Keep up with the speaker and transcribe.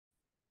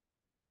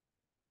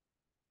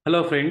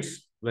Hello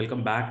friends,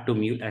 welcome back to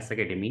Mule S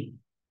Academy.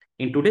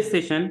 In today's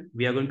session,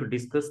 we are going to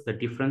discuss the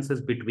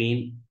differences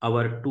between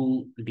our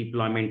two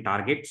deployment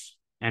targets,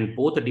 and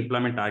both the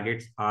deployment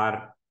targets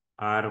are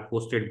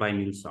hosted by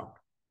MuleSoft.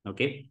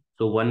 Okay,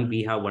 so one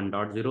we have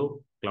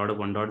 1.0, CloudHub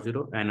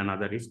 1.0, and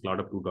another is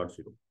CloudHub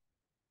 2.0.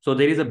 So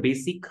there is a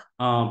basic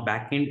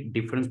backend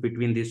difference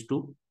between these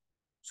two.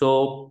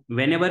 So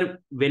whenever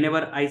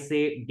I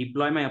say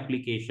deploy my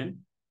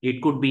application, it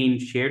could be in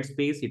shared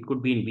space, it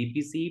could be in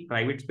VPC,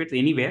 private space,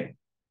 anywhere.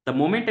 The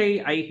moment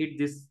I hit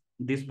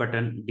this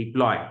button,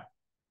 deploy,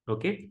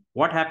 okay,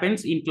 what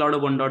happens in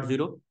CloudHub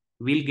 1.0?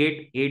 We'll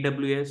get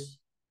AWS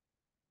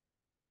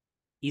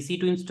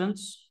EC2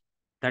 instance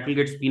that will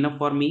get spin up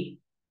for me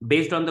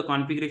based on the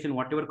configuration,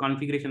 whatever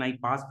configuration I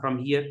pass from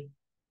here.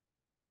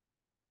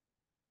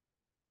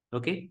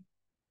 Okay,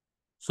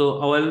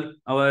 so our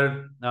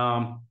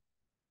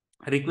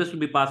request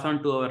will be passed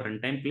on to our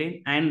runtime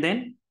plane, and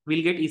then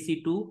we'll get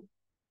EC2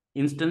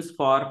 instance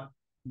for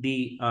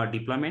the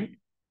deployment,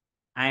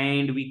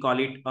 and we call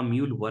it a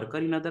Mule worker,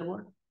 in other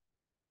words.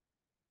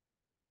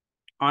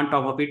 On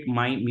top of it,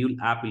 my Mule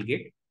app will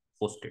get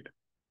hosted.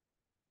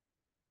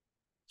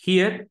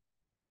 Here,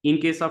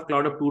 in case of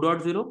CloudHub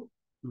 2.0,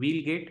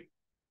 we'll get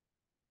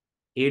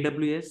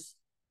AWS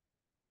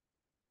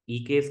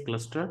EKS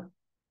cluster,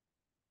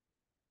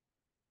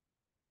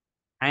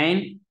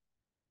 and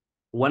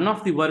one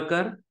of the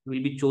worker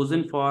will be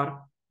chosen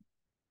for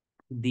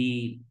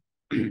the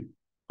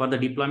for the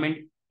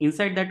deployment.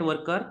 Inside that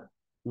worker,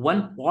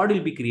 one pod will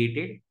be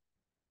created,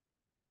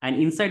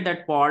 and inside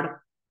that pod,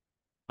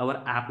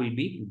 our app will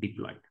be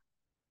deployed.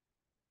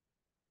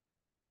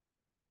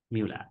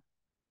 Mule app.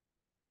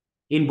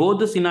 In both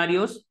the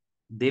scenarios,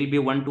 there'll be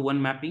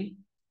one-to-one mapping.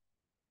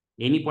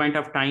 Any point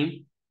of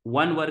time,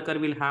 one worker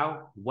will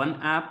have one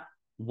app,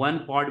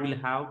 one pod will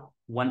have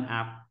one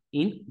app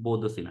in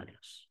both the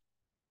scenarios.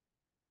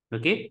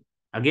 Okay.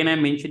 Again,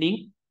 I'm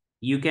mentioning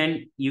you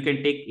can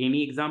take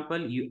any example.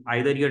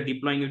 You're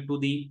deploying it to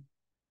the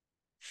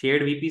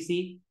shared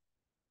VPC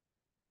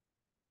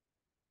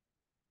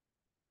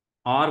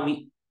or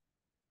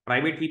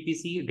private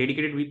VPC,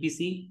 dedicated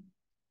VPC,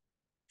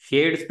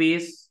 shared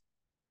space,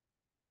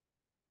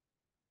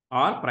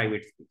 or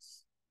private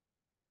space.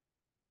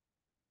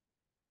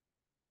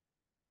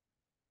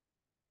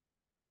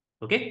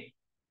 Okay.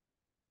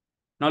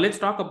 Now let's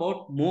talk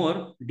about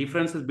more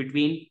differences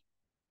between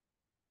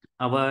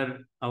our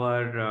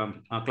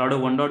CloudHub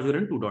 1.0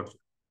 and 2.0.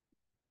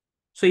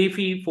 So if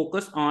we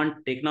focus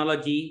on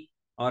technology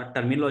or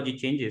terminology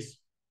changes,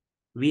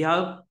 we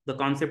have the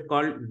concept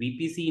called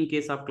VPC in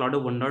case of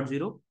CloudHub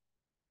 1.0,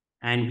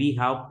 and we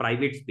have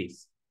private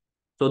space.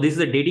 So this is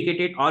a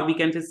dedicated, or we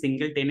can say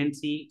single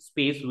tenancy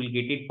space. We'll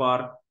get it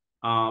for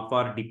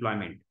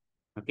deployment.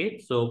 Okay,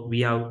 so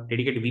we have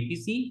dedicated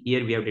VPC.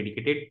 Here we have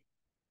dedicated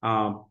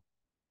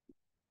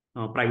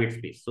private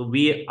space. So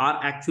we are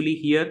actually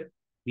here,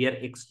 we are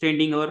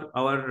extending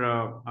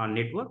our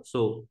network.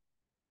 So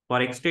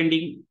for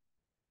extending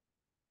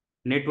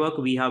network,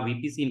 we have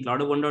VPC in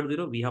CloudHub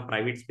 1.0, we have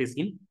private space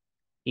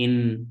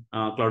in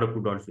CloudHub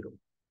 2.0.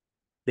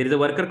 There is a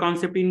worker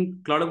concept in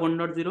CloudHub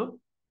 1.0.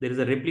 There is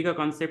a replica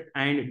concept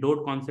and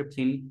dot concepts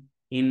in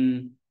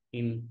CloudHub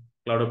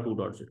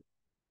 2.0.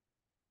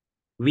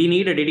 We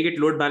need a dedicated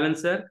load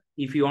balancer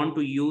if you want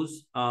to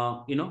use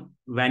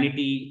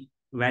vanity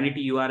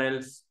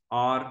URLs,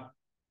 or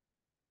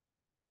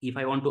if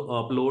I want to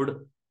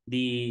upload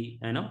the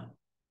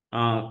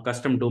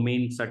custom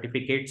domain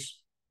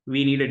certificates,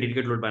 we need a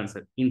dedicated load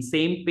balancer. In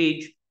same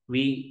page,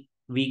 we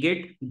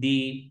get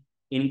the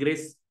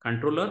ingress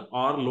controller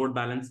or load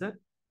balancer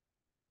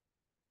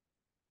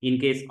in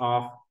case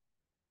of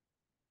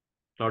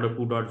CloudHub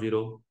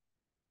 2.0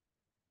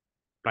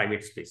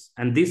 private space.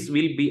 And this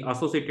will be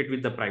associated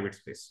with the private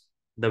space.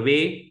 The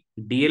way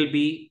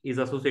DLB is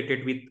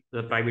associated with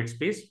the private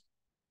space.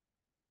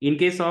 In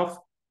case of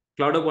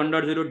CloudHub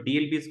 1.0,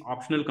 DLB is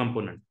optional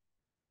component.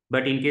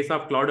 But in case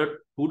of CloudHub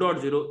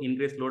 2.0,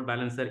 ingress load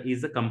balancer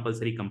is a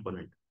compulsory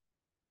component.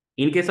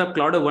 In case of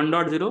CloudHub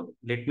 1.0,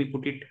 let me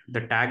put it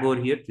the tag over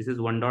here. This is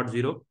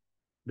 1.0.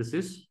 This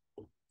is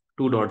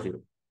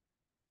 2.0.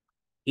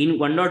 In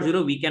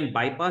 1.0, we can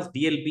bypass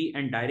DLB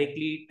and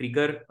directly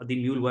trigger the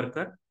Mule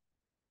worker.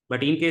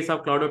 But in case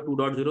of CloudHub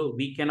 2.0,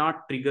 we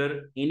cannot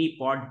trigger any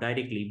pod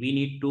directly. We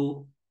need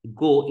to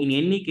go, in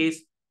any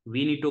case,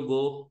 we need to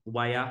go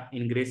via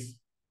ingress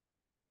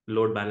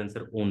load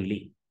balancer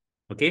only.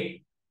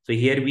 Okay. So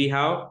here we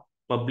have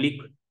public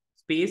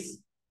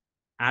space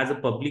as a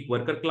public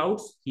worker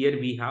clouds. Here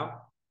we have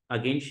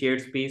again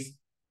shared space.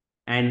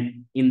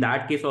 And in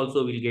that case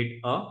also we'll get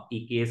a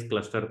EKS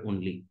cluster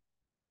only.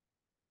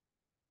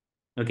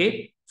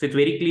 Okay. So it's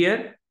very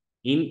clear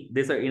in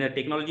this, in a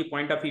technology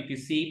point of view, if you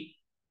see.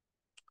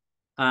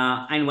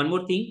 And one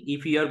more thing,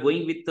 if you are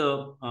going with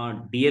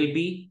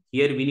DLB,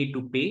 here we need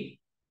to pay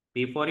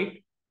for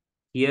it.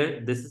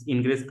 Here, this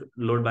ingress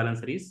load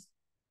balancer is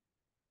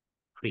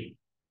free.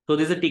 So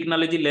this is a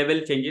technology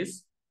level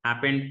changes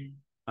happened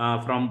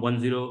from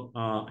 1.0 to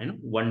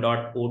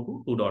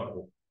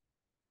 2.0.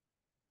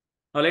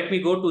 Now let me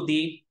go to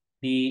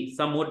the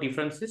some more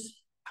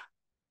differences.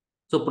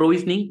 So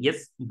provisioning,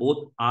 yes,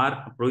 both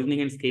are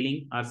provisioning and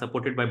scaling are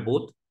supported by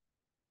both.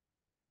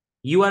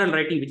 URL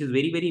writing, which is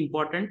very, very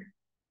important.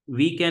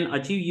 We can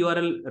achieve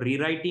URL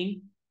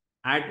rewriting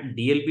at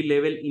DLB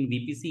level in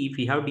VPC if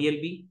we have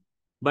DLB,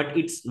 but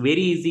it's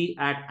very easy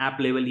at app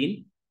level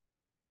in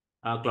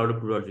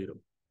CloudHub 2.0.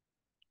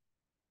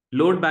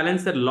 Load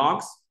balancer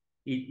logs,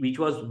 which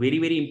was very,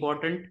 very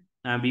important.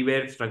 We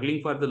were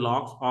struggling for the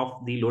logs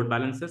of the load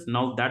balancers.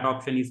 Now that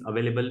option is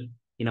available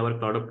in our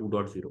CloudHub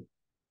 2.0.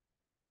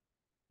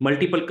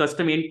 Multiple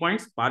custom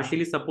endpoints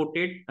partially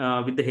supported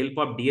with the help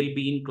of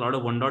DLB in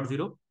CloudHub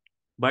 1.0,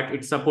 but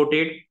it's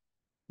supported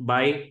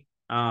by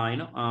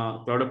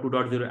CloudHub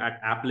 2.0 at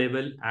app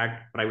level,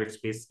 at private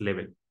space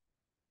level.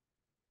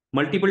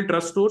 Multiple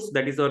trust stores,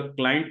 that is our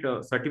client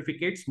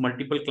certificates,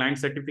 multiple client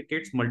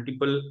certificates,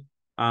 multiple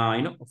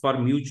for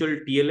mutual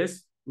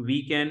TLS,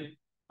 we can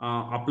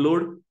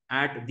upload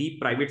at the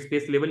private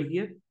space level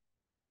here.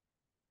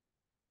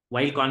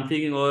 While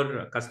configuring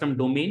our custom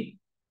domain,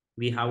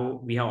 we have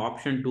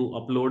option to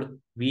upload.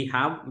 We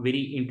have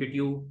very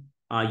intuitive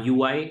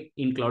UI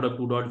in CloudHub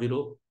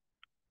 2.0.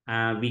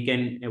 We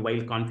can,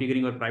 while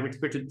configuring our private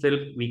space itself,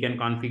 we can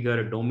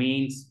configure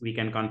domains, we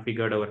can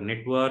configure our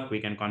network, we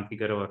can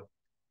configure our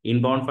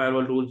inbound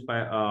firewall rules,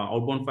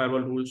 outbound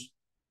firewall rules.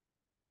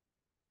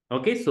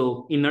 Okay,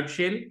 so in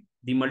nutshell,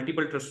 the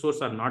multiple trust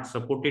stores are not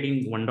supported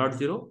in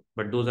 1.0,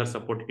 but those are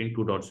supported in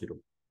 2.0.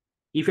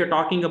 If you're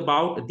talking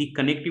about the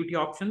connectivity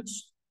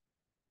options,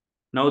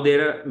 now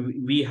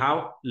we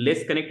have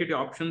less connectivity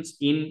options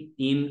in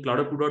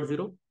CloudHub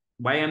 2.0.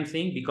 Why I'm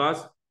saying?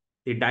 Because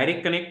the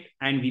direct connect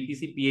and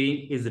VPC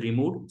peering is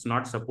removed. It's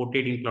not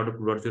supported in CloudHub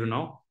 2.0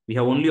 now. We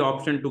have only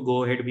option to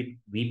go ahead with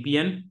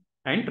VPN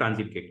and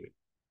transit gateway.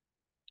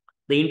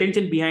 The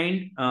intention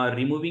behind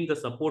removing the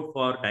support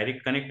for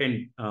direct connect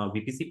and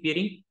VPC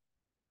peering,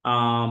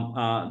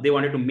 they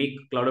wanted to make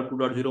CloudHub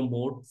 2.0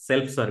 mode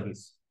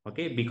self-service.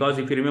 Okay, because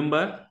if you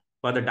remember,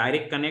 for the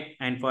direct connect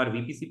and for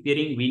VPC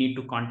peering, we need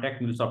to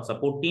contact MuleSoft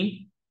support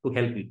team to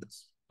help with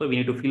us. So we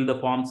need to fill the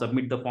form,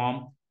 submit the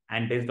form,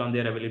 and based on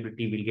their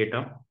availability, we'll get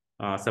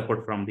a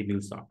support from the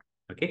MuleSoft.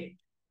 Okay.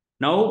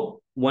 Now,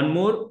 one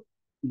more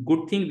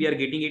good thing we are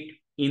getting it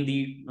in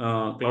the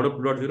CloudHub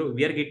 2.0,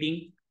 we are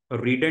getting a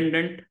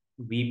redundant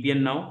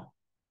VPN now,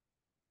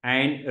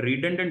 and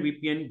redundant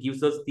VPN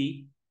gives us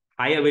the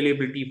high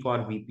availability for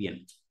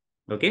VPN.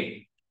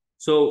 Okay.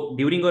 So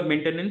during our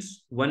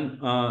maintenance, one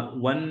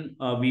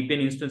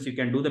VPN instance, you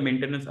can do the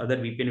maintenance, other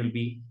VPN will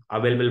be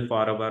available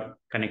for our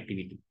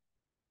connectivity.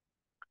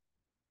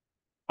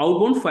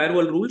 Outbound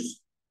firewall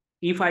rules.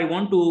 If I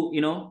want to,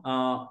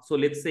 so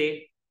let's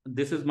say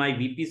this is my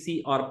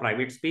VPC or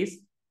private space.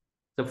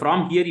 So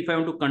from here, if I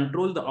want to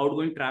control the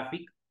outgoing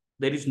traffic,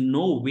 there is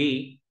no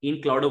way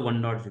in CloudHub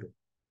 1.0.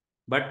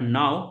 But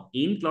now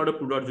in CloudHub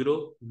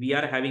 2.0, we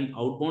are having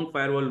outbound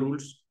firewall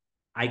rules.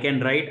 I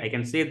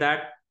can say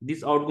that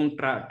this outbound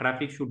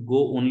traffic should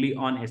go only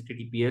on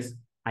HTTPS.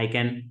 I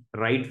can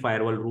write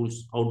firewall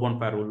rules, outbound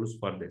firewall rules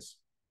for this.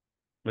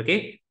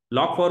 Okay.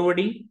 Log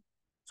forwarding.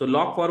 So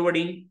log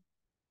forwarding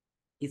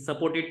is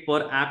supported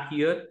for app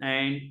here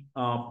and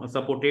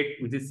supported,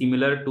 which is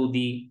similar to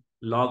the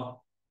log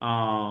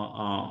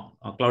CloudHub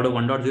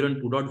 1.0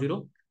 and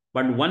 2.0.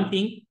 But one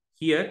thing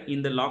here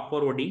in the log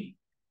forwarding,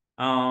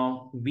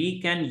 we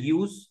can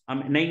use, I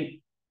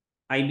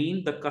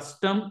mean the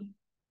custom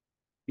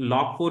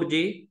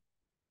log4j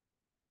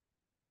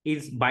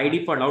is by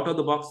default out of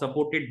the box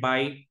supported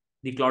by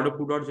the CloudHub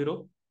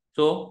 2.0.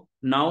 So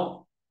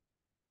now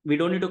we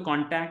don't need to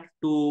contact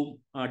to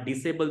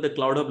disable the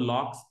CloudHub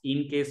logs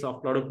in case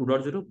of CloudHub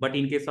 2.0, but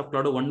in case of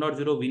CloudHub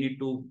 1.0, we need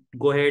to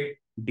go ahead,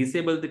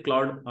 disable the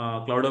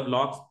CloudHub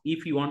logs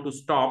if you want to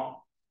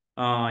stop,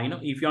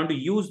 if you want to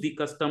use the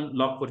custom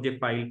log4j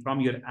file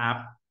from your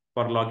app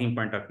for logging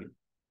point of view.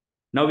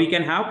 Now we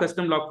can have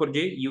custom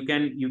log4j. You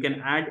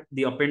can add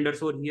the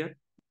appenders over here.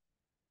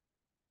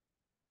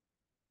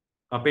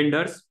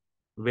 Appenders,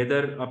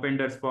 whether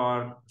appenders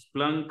for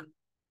Splunk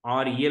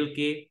or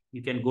ELK,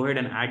 you can go ahead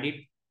and add it,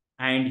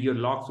 and your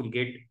logs will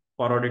get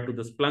forwarded to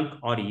the Splunk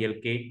or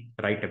ELK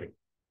right away.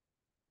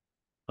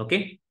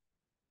 Okay.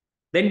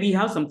 Then we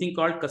have something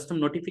called custom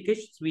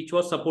notifications, which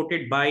was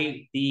supported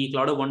by the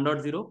CloudHub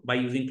 1.0 by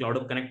using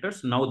CloudHub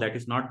connectors. Now that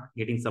is not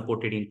getting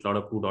supported in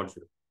CloudHub 2.0.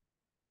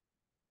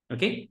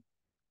 Okay.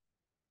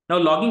 Now,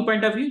 logging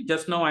point of view,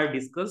 just now I've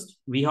discussed,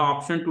 we have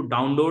option to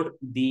download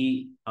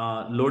the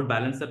load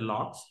balancer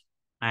logs,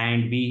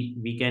 and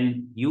we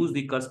can use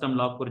the custom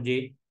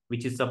log4j,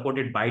 which is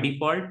supported by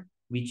default,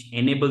 which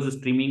enables the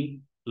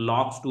streaming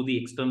logs to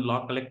the external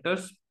log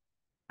collectors.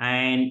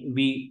 And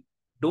we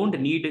don't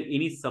need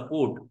any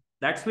support.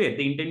 That's where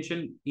the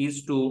intention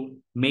is to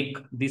make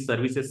these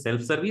services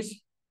self-service.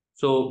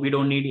 So we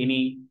don't need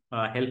any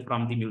help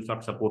from the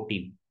MuleSoft support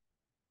team.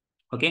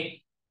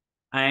 Okay.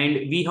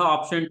 And we have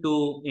option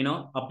to,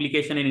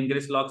 application and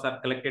ingress logs are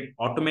collected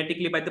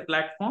automatically by the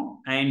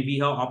platform. And we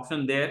have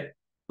option there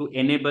to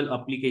enable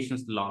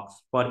applications logs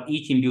for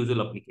each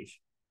individual application.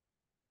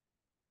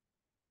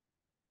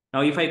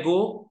 Now, if I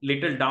go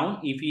little down,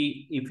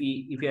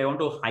 if I want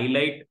to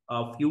highlight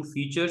a few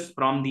features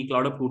from the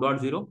CloudHub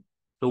 2.0,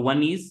 so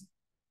one is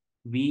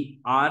we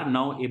are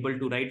now able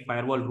to write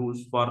firewall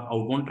rules for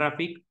outbound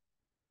traffic.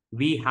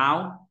 We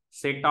have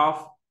set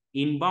of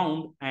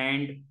inbound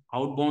and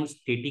outbound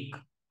static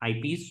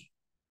IPs.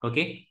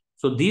 Okay.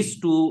 So this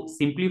to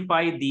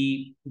simplify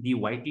the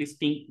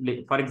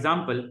whitelisting. For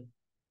example,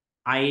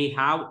 I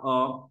have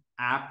a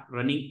app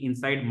running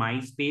inside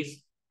my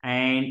space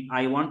and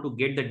I want to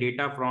get the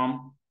data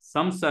from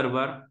some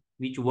server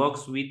which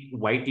works with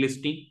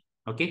whitelisting.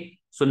 Okay.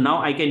 So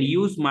now I can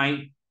use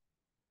my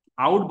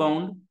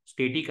outbound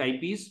static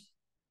IPs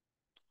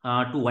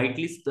to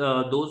whitelist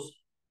those.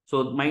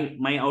 So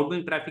my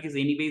outgoing traffic is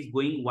anyways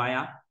going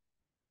via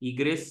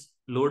egress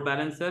load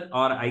balancer,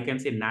 or I can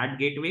say NAT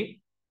gateway,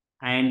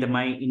 and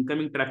my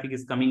incoming traffic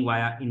is coming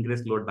via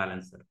ingress load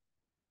balancer.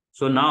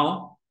 So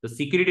now the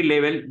security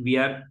level, we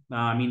are,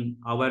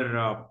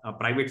 our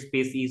private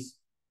space is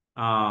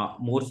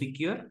more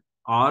secure.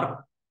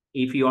 Or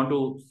if you want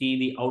to see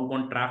the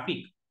outbound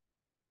traffic,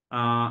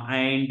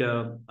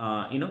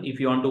 if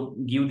you want to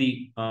give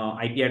the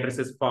IP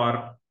addresses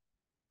for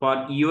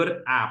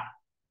your app,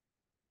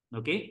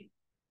 okay,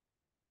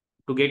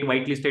 to get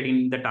whitelisted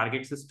in the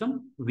target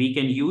system, we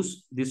can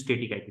use these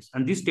static IPs.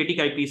 And these static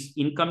IPs,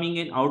 incoming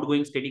and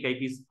outgoing static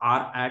IPs,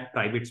 are at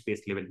private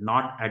space level,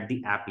 not at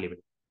the app level.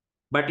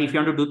 But if you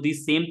want to do the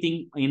same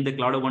thing in the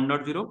CloudHub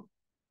 1.0,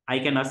 I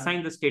can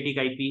assign the static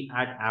IP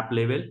at app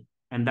level,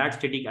 and that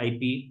static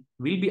IP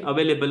will be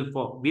available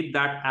for with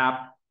that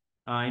app,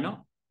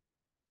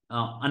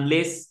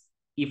 unless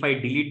if I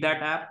delete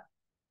that app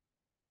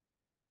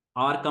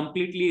or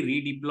completely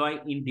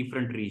redeploy in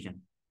different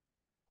region.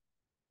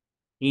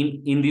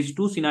 In these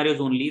two scenarios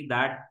only,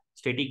 that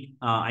static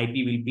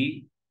IP will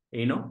be,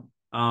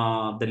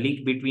 the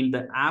link between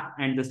the app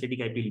and the static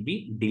IP will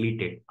be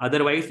deleted.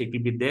 Otherwise, it will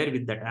be there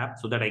with that app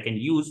so that I can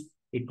use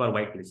it for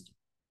whitelisting.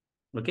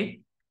 Okay.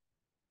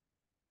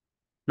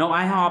 Now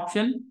I have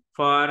option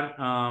for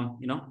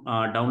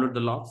download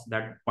the logs.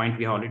 That point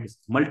we have already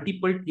discussed.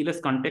 Multiple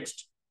TLS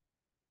context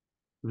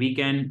we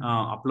can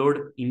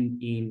upload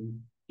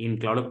in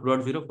CloudHub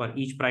 2.0 for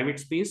each private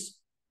space,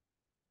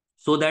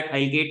 so that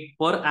I get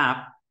per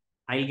app,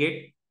 I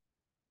get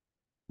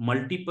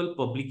multiple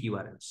public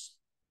URLs.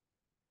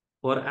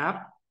 Per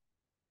app,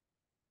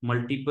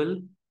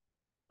 multiple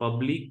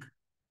public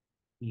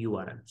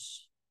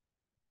URLs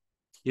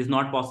is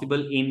not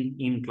possible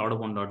in CloudHub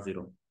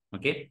 1.0.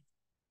 Okay.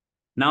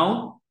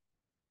 Now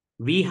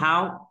we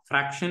have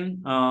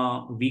fraction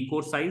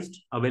vCore sized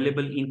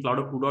available in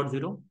CloudHub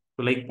 2.0.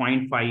 So like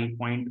 0.5,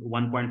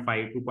 1.5,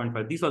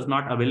 2.5. This was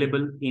not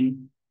available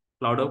in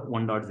CloudHub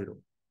 1.0.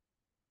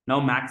 Now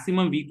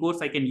maximum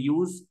vCores I can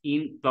use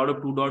in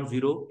CloudHub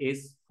 2.0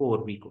 is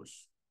 4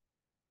 vCores.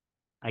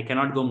 I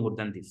cannot go more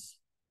than this.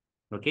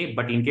 Okay.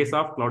 But in case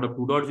of CloudHub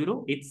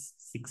 2.0, it's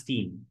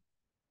 16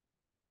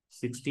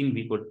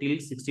 vCore. Till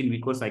 16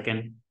 vCores I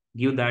can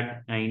give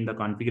that in the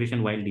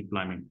configuration while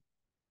deployment.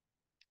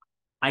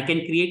 I can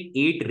create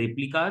 8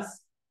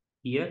 replicas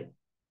here.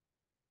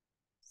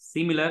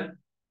 Similar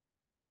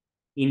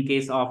in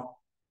case of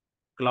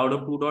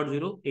CloudHub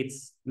 2.0,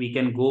 we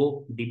can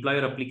go deploy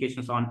your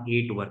applications on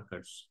 8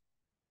 workers.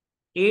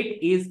 8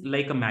 is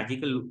like a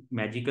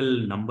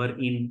magical number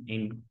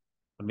in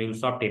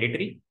MuleSoft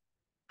territory.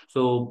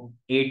 So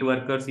 8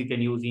 workers you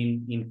can use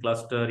in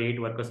cluster,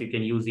 8 workers you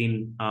can use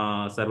in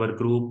server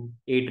group,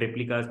 8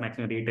 replicas,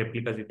 maximum 8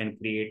 replicas you can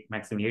create,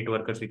 maximum 8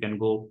 workers you can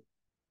go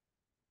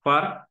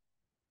for.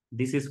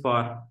 This is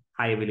for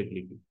high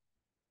availability.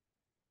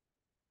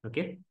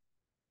 Okay.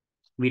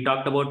 We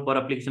talked about per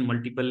application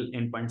multiple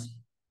endpoints.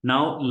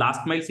 Now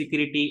last mile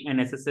security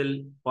and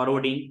SSL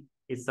forwarding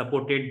is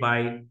supported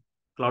by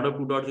CloudHub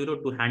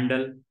 2.0 to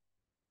handle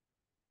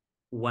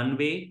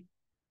one-way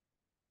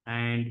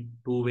and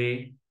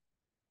two-way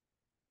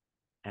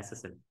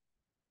SSL.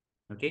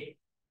 Okay.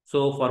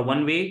 So for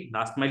one-way,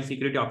 last mile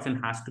security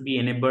option has to be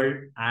enabled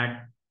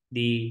at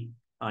the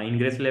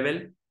ingress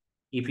level.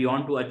 If you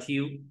want to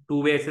achieve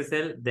two-way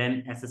SSL,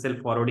 then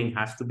SSL forwarding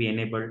has to be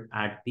enabled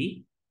at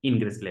the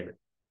ingress level.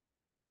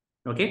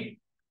 Okay.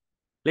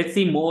 Let's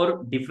see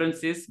more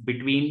differences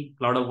between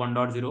CloudHub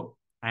 1.0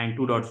 and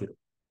 2.0.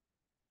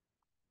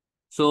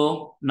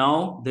 So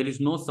now there is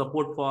no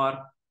support for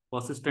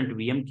persistent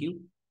VM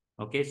queue.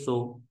 Okay.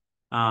 So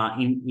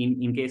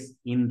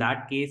in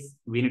that case,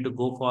 we need to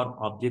go for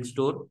object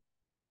store.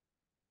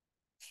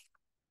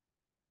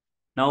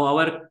 Now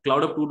our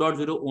CloudHub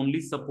 2.0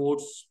 only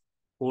supports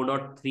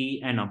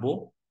 4.3 and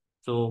above.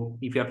 So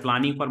if you are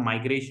planning for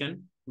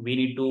migration, we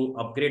need to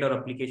upgrade our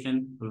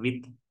application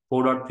with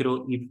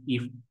 4.0.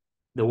 If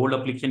the old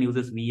application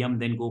uses VM,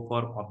 then go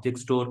for object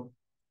store.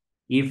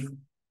 If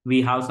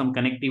we have some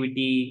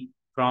connectivity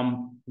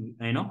from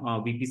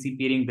VPC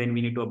peering, then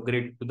we need to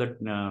upgrade to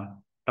the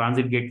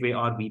transit gateway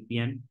or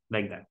VPN,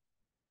 like that.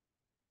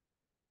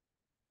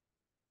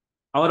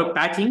 Our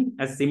patching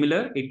is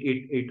similar.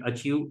 It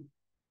achieve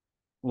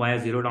via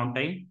zero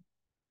downtime.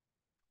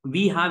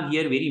 We have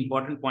here very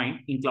important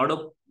point in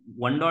CloudHub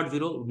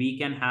 1.0, we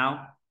can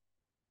have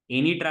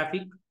any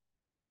traffic.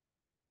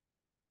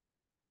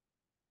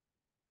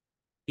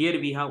 Here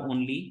we have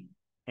only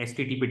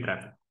HTTP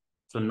traffic.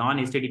 So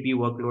non-HTTP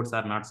workloads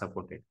are not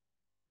supported.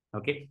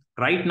 Okay.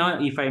 Right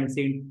now, if I'm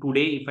saying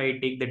today, if I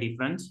take the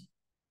difference,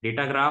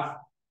 data graph,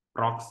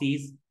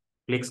 proxies,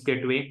 Flex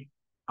Gateway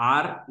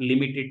are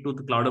limited to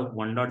the CloudHub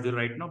 1.0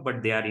 right now,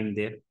 but they are in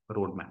their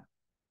roadmap.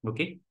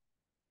 Okay.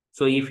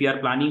 So if you are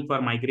planning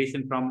for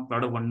migration from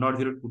CloudHub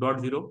 1.0 to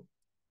 2.0,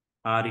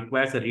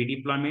 requires a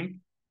redeployment,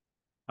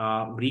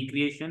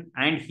 recreation,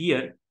 and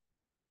here,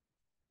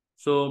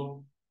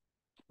 so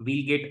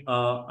we'll get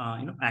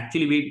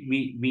actually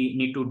we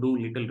need to do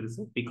little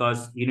research,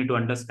 because you need to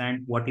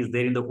understand what is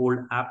there in the old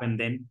app, and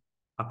then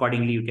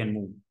accordingly you can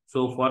move.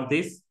 So for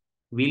this,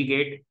 we'll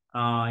get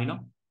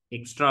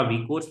extra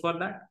vCores for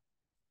that.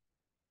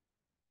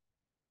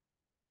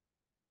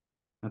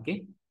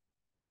 Okay.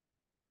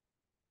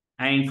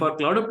 And for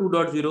CloudHub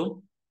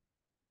 2.0,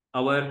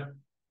 our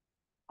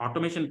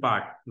automation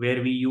part,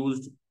 where we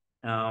used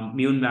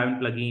Mule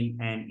plugin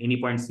and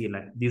Anypoint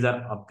CLI, these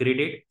are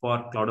upgraded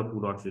for CloudHub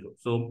 2.0.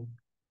 So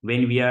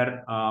when we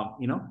are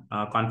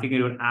configuring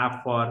your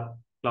app for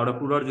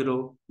CloudHub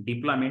 2.0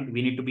 deployment,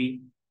 we need to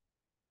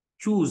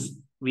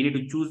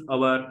choose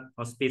our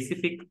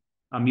specific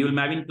Mule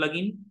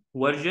plugin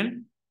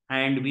version,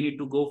 and we need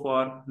to go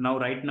for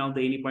right now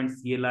the Anypoint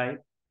CLI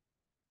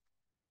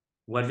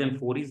version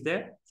 4 is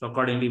there. So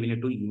accordingly, we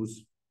need to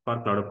use for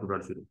CloudHub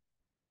 2.0.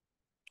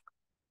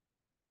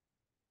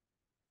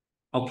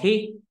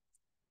 Okay.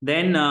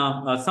 Then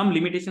some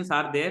limitations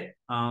are there.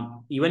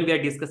 Even we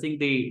are discussing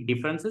the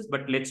differences,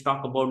 but let's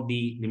talk about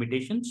the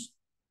limitations.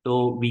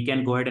 So we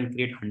can go ahead and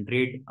create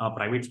 100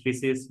 private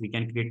spaces. We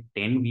can create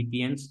 10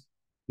 VPNs,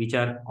 which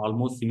are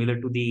almost similar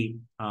to the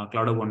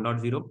CloudHub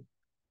 1.0.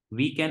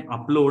 We can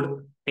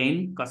upload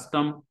 10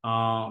 custom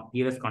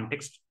TLS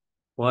context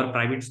for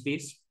private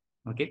space.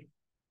 Okay.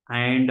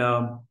 And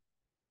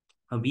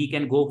we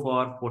can go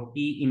for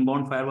 40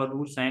 inbound firewall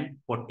rules and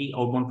 40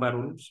 outbound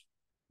firewall rules.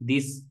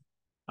 This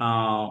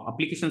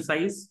application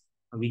size,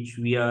 which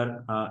we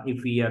are,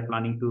 if we are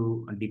planning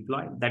to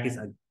deploy, that is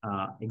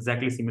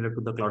exactly similar to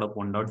the CloudHub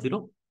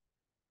 1.0.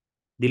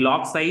 The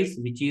log size,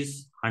 which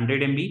is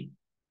 100 MB,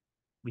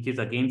 which is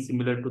again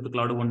similar to the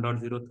CloudHub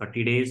 1.0,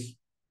 30 days.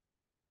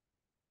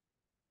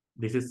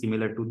 This is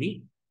similar to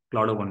the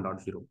CloudHub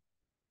 1.0.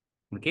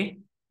 Okay.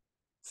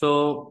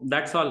 So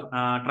that's all.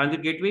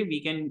 Transit gateway,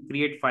 we can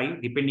create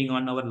 5 depending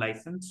on our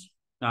license.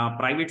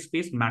 Private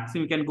space,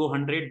 maximum can go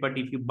 100, but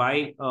if you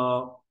buy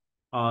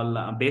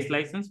base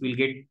license, we'll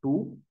get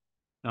 2.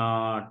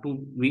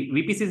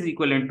 VPCs is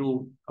equivalent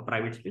to a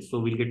private space. So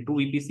we'll get 2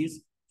 VPCs.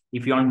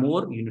 If you want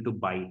more, you need to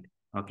buy it.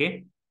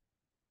 Okay.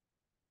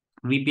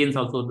 VPNs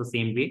also the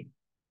same way.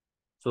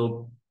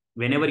 So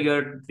whenever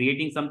you're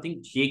creating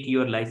something, check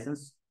your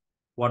license,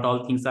 what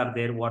all things are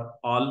there, what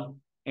all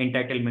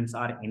entitlements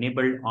are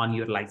enabled on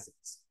your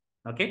license.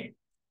 Okay.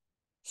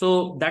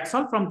 So that's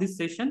all from this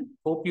session.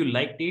 Hope you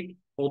liked it.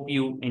 Hope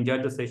you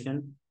enjoyed the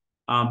session.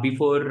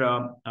 Before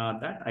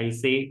that, I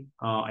say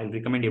I'll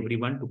recommend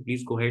everyone to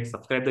please go ahead,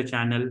 subscribe the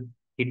channel,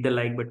 hit the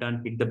like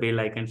button, hit the bell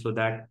icon, so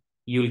that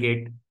you'll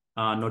get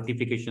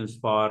notifications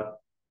for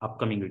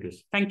upcoming videos.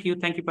 Thank you.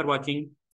 Thank you for watching.